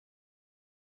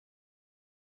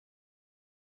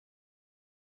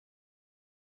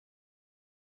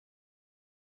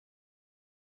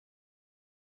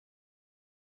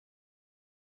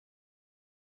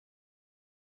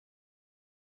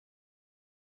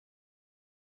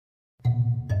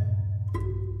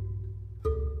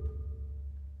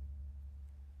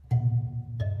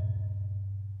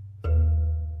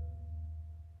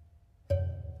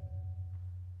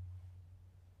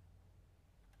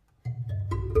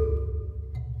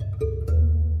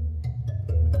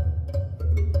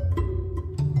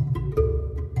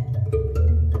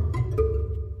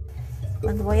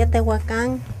voy a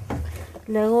Tehuacán.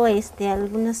 Luego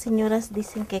algunas señoras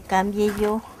dicen que cambie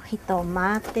yo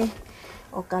jitomate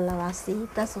o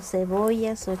calabacitas o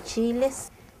cebollas o chiles.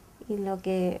 Y lo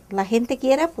que la gente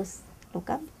quiera, pues lo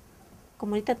cambio.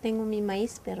 Como ahorita tengo mi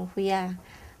maíz, pero fui a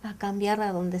cambiar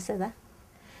a donde se da.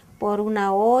 Por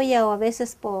una olla o a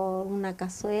veces por una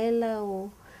cazuela o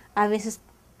a veces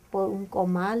por un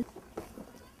comal.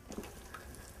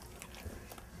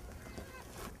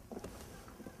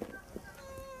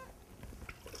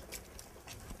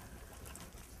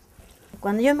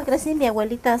 Cuando yo me crecí, mi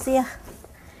abuelita hacía,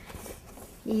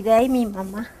 y de ahí mi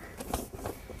mamá.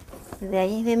 De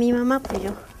ahí de mi mamá, pues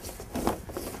yo.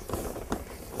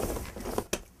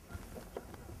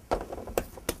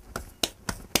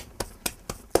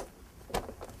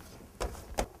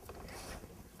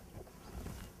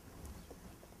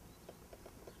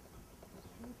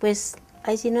 Pues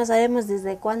ahí sí no sabemos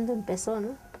desde cuándo empezó,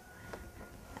 ¿no?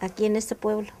 Aquí en este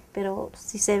pueblo. Pero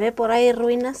si se ve por ahí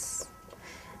ruinas,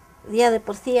 ya de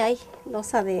por sí hay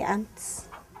losa de antes.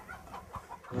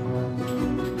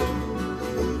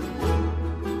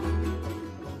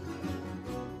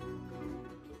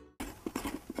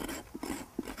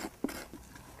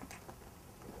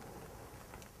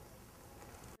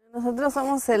 Nosotros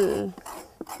somos el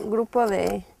grupo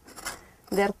de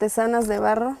artesanas de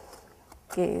barro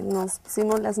que nos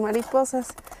pusimos las mariposas.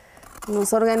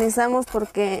 Nos organizamos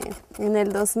porque en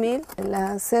el 2000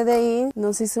 la CDI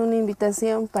nos hizo una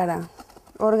invitación para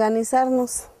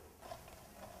organizarnos.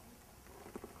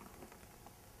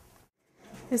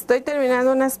 Estoy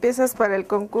terminando unas piezas para el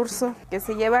concurso que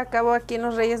se lleva a cabo aquí en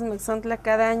Los Reyes Mexontla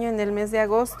cada año en el mes de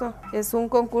agosto. Es un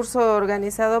concurso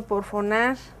organizado por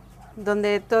FONAR,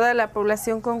 donde toda la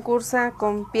población concursa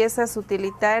con piezas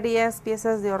utilitarias,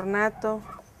 piezas de ornato.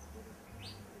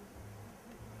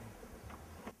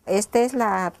 Esta es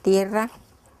la tierra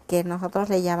que nosotros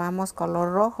le llamamos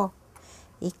color rojo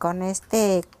y con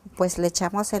pues le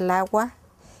echamos el agua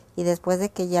y después de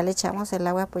que ya le echamos el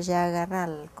agua pues ya agarra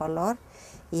el color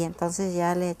y entonces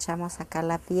ya le echamos acá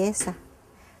la pieza.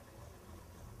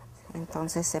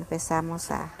 Entonces empezamos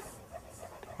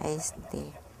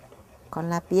con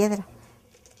la piedra.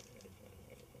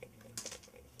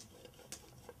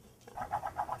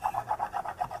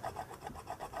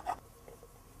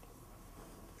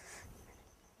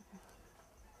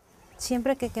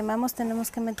 Siempre que quemamos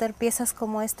tenemos que meter piezas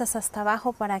como estas hasta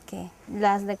abajo para que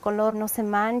las de color no se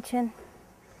manchen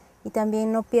y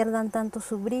también no pierdan tanto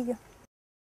su brillo.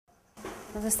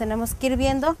 Entonces tenemos que ir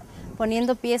viendo,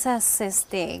 poniendo piezas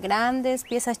grandes,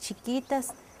 piezas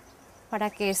chiquitas, para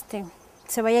que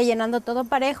se vaya llenando todo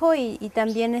parejo y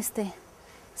también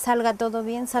salga todo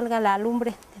bien, salga la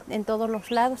lumbre en todos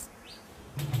los lados.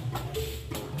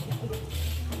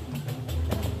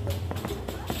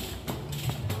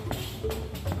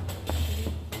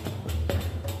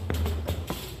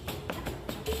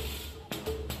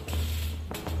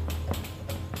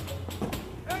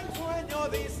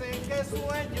 Dicen que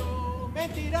sueño,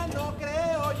 mentira no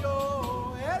creo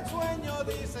yo. El sueño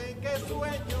dicen que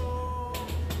sueño.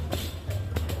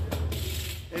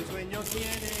 El sueño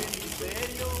tiene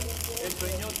misterio, el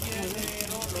sueño tiene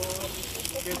dolor.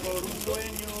 Que por un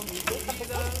sueño mi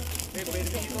vida he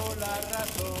perdido la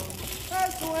razón.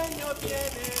 El sueño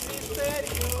tiene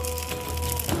misterio.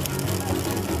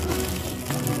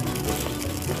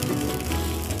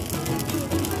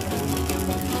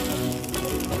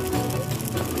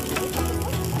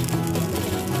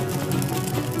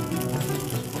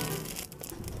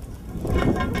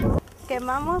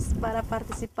 Quemamos para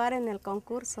participar en el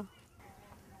concurso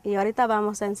y ahorita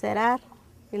vamos a encerar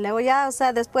y luego ya, o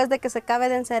sea, después de que se acabe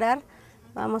de encerar,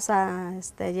 vamos a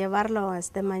llevarlo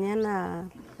mañana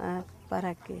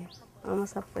para que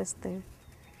vamos a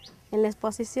en la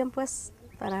exposición pues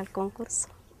para el concurso.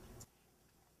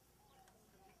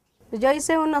 Yo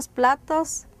hice unos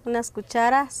platos, unas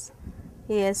cucharas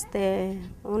y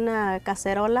una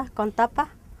cacerola con tapa.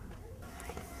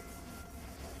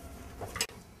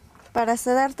 Para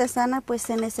ser artesana pues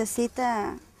se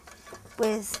necesita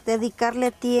pues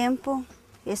dedicarle tiempo,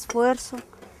 esfuerzo,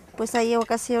 pues hay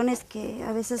ocasiones que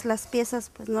a veces las piezas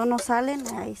pues no nos salen,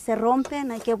 ahí se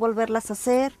rompen, hay que volverlas a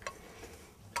hacer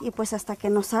y pues hasta que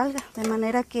nos salga, de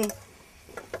manera que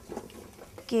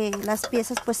las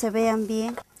piezas pues se vean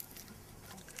bien.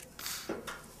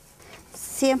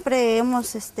 Siempre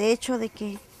hemos hecho de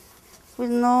que pues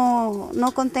no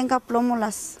contenga plomo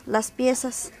las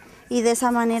piezas. Y de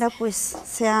esa manera pues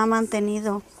se ha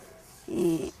mantenido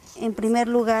en primer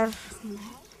lugar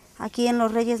aquí en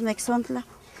Los Reyes Mexontla,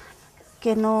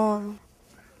 que no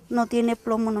tiene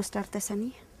plomo nuestra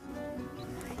artesanía.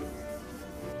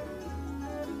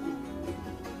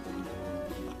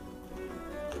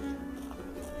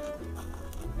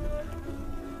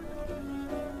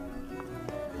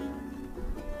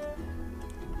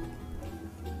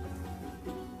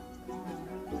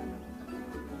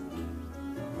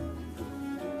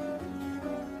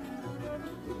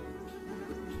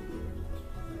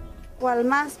 Cual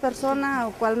más persona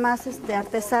o cual más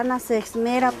artesana se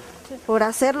esmera por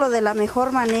hacerlo de la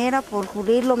mejor manera, por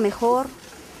pulirlo mejor,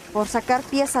 por sacar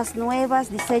piezas nuevas,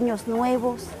 diseños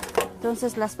nuevos.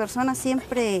 Entonces las personas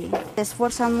siempre se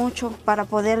esfuerzan mucho para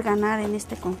poder ganar en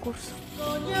este concurso.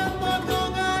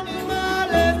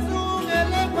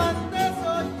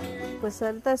 Pues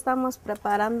ahorita estamos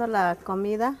preparando la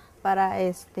comida para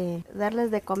darles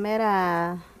de comer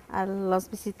a los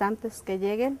visitantes que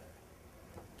lleguen,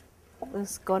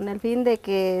 pues con el fin de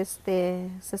que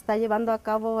se está llevando a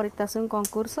cabo ahorita un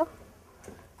concurso.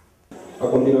 A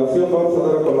continuación vamos a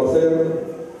dar a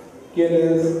conocer quién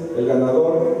es el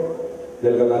ganador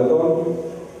del galardón.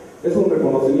 Es un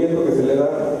reconocimiento que se le da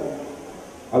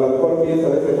a la mejor pieza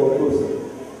de este concurso.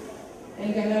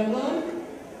 El galardón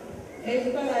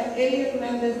es para Eli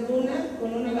Hernández Luna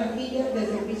con una vajilla de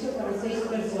servicio para 6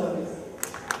 personas.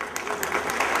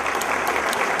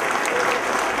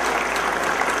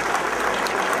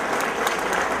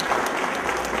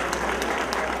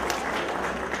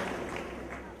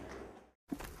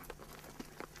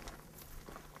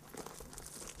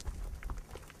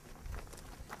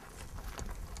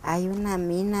 Hay una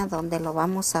mina donde lo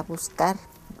vamos a buscar,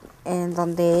 en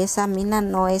donde esa mina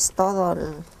no es todo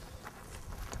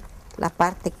la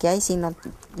parte que hay, sino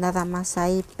nada más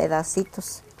hay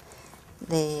pedacitos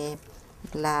de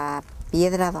la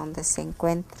piedra donde se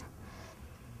encuentra.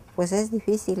 Pues es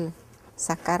difícil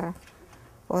sacar,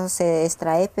 o se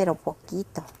extrae pero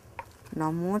poquito,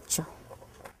 no mucho.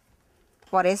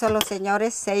 Por eso los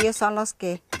señores, ellos son los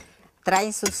que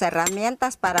traen sus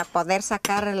herramientas para poder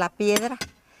sacar la piedra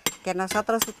que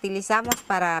nosotros utilizamos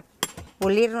para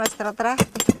pulir nuestro traste.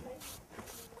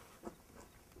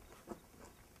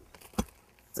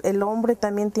 El hombre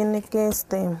también tiene que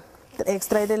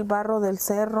extraer el barro del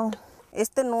cerro.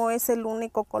 Este no es el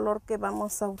único color que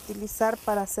vamos a utilizar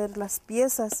para hacer las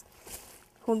piezas.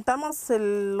 Juntamos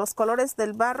los colores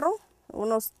del barro,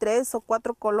 unos 3 o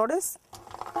 4 colores,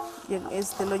 y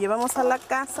lo llevamos a la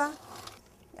casa.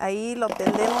 Ahí lo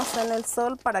tendemos en el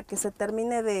sol para que se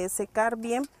termine de secar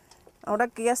bien. Ahora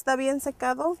que ya está bien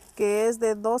secado, que es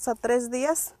de 2 a 3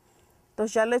 días,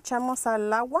 entonces ya le echamos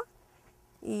al agua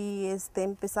y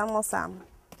empezamos a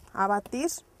batir.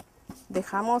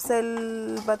 Dejamos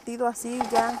el batido así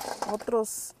ya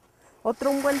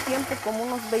un buen tiempo, como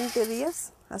unos 20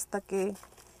 días, hasta que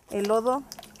el lodo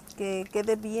que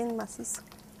quede bien macizo.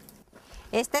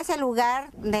 Este es el lugar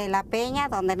de la peña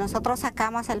donde nosotros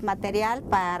sacamos el material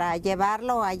para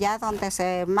llevarlo allá donde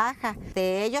se maja.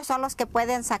 De ellos son los que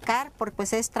pueden sacar porque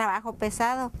pues es trabajo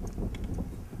pesado.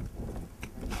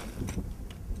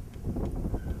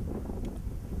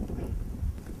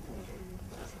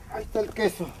 Ahí está el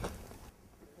queso.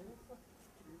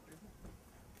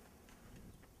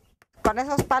 Con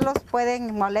esos palos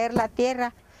pueden moler la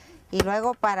tierra. Y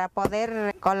luego para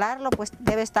poder colarlo pues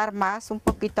debe estar un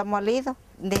poquito molido.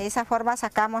 De esa forma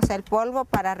sacamos el polvo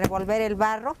para revolver el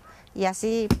barro y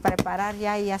así preparar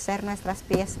ya y hacer nuestras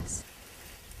piezas.